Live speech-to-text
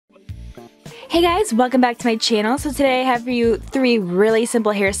Hey guys, welcome back to my channel. So today I have for you 3 really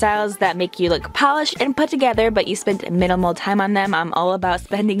simple hairstyles that make you look polished and put together, but you spend minimal time on them. I'm all about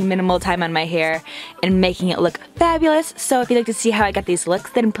spending minimal time on my hair and making it look fabulous. So if you'd like to see how I got these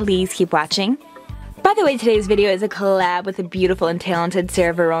looks, then please keep watching. By the way, today's video is a collab with a beautiful and talented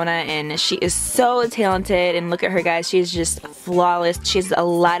Sara, and she is so talented, and look at her guys, she's just flawless. She has a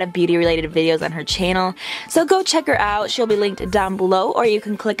lot of beauty related videos on her channel, so go check her out. She'll be linked down below, or you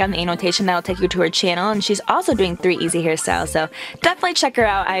can click on the annotation that'll take you to her channel, and she's also doing 3 easy hairstyles, so definitely check her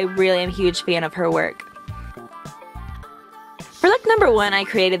out. I really am a huge fan of her work. For look number 1, I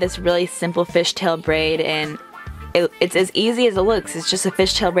created this really simple fishtail braid, and it's as easy as it looks. It's just a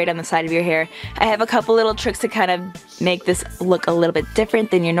fishtail braid on the side of your hair. I have a couple little tricks to kind of make this look a little bit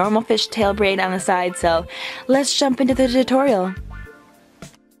different than your normal fishtail braid on the side, so let's jump into the tutorial.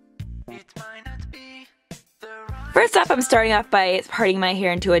 First off, I'm starting off by parting my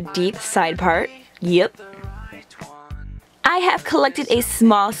hair into a deep side part. Yep. I have collected a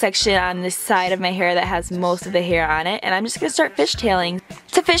small section on this side of my hair that has most of the hair on it, and I'm just going to start fishtailing.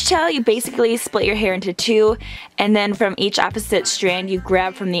 To fishtail, you basically split your hair into 2, and then from each opposite strand you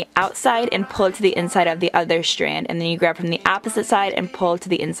grab from the outside and pull it to the inside of the other strand, and then you grab from the opposite side and pull to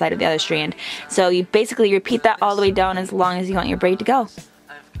the inside of the other strand. So you basically repeat that all the way down as long as you want your braid to go.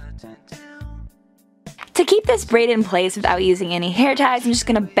 To keep this braid in place without using any hair ties, I'm just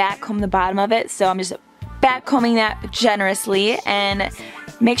going to back comb the bottom of it, so I'm just back combing that generously, and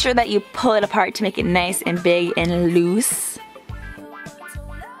make sure that you pull it apart to make it nice and big and loose.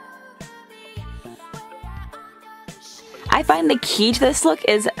 I find the key to this look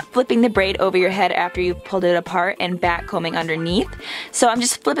is flipping the braid over your head after you've pulled it apart and back combing underneath. So I'm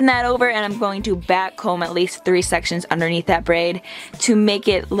just flipping that over, and I'm going to back comb at least 3 sections underneath that braid to make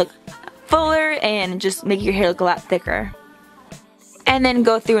it look fuller and just make your hair look a lot thicker. And then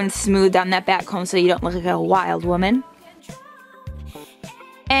go through and smooth down that back comb so you don't look like a wild woman.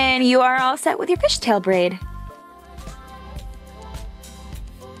 And you are all set with your fishtail braid.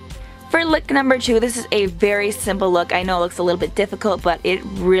 For look number 2, this is a very simple look. I know it looks a little bit difficult, but it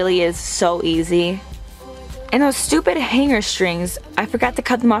really is so easy. And those stupid hanger strings, I forgot to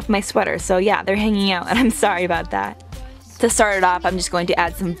cut them off my sweater, so yeah, they're hanging out, and I'm sorry about that. To start it off, I'm just going to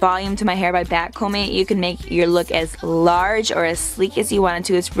add some volume to my hair by back combing it. You can make your look as large or as sleek as you want it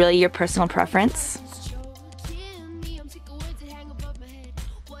to. It's really your personal preference.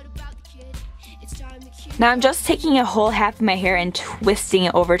 Now I'm just taking a whole half of my hair and twisting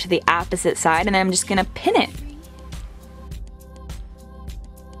it over to the opposite side, and then I'm just going to pin it.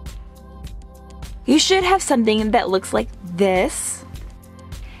 You should have something that looks like this.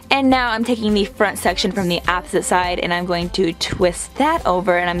 And now I'm taking the front section from the opposite side, and I'm going to twist that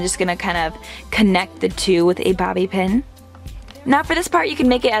over, and I'm just going to kind of connect the 2 with a bobby pin. Now for this part, you can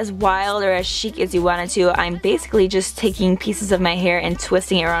make it as wild or as chic as you wanted to. I'm basically just taking pieces of my hair and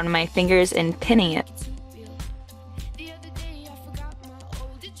twisting it around my fingers and pinning it.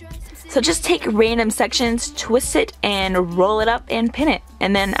 So just take random sections, twist it, and roll it up and pin it.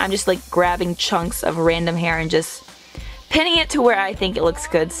 And then I'm just like grabbing chunks of random hair and just pinning it to where I think it looks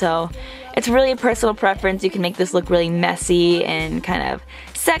good. So it's really a personal preference. You can make this look really messy and kind of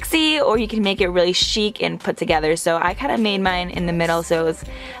sexy, or you can make it really chic and put together. So I kind of made mine in the middle, so it was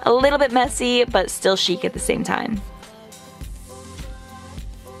a little bit messy but still chic at the same time.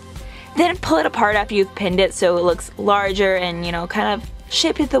 Then pull it apart after you've pinned it so it looks larger and, you know, kind of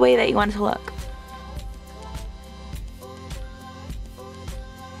shape it the way that you want it to look.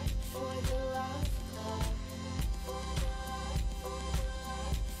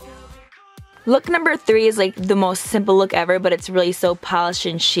 Look number 3 is like the most simple look ever, but it's really so polished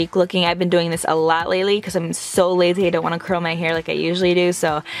and chic looking. I've been doing this a lot lately because I'm so lazy. I don't want to curl my hair like I usually do,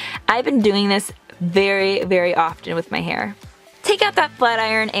 so I've been doing this very, very often with my hair. Take out that flat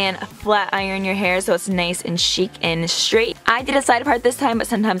iron and flat iron your hair so it's nice and chic and straight. I did a side part this time, but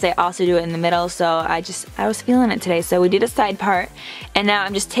sometimes I also do it in the middle, so I was feeling it today, so we did a side part. And now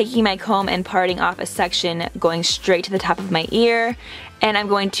I'm just taking my comb and parting off a section going straight to the top of my ear, and I'm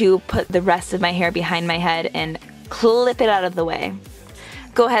going to put the rest of my hair behind my head and clip it out of the way.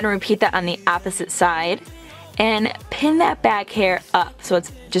 Go ahead and repeat that on the opposite side and pin that back hair up so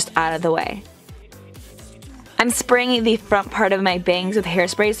it's just out of the way. I'm spraying the front part of my bangs with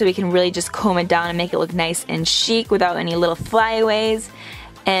hairspray so we can really just comb it down and make it look nice and chic without any little flyaways,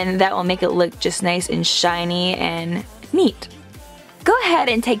 and that will make it look just nice and shiny and neat. Go ahead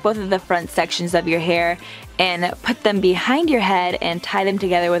and take both of the front sections of your hair and put them behind your head and tie them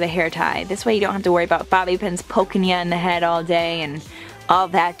together with a hair tie. This way you don't have to worry about bobby pins poking you in the head all day and all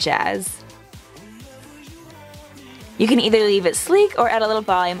that jazz. You can either leave it sleek or add a little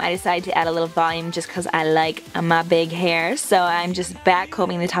volume. I decided to add a little volume just because I like my big hair. So I'm just back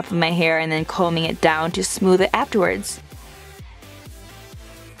combing the top of my hair and then combing it down to smooth it afterwards.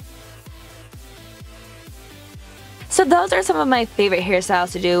 So those are some of my favorite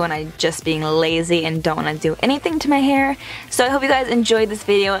hairstyles to do when I'm just being lazy and don't want to do anything to my hair. So I hope you guys enjoyed this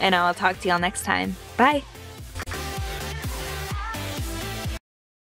video and I'll talk to y'all next time. Bye!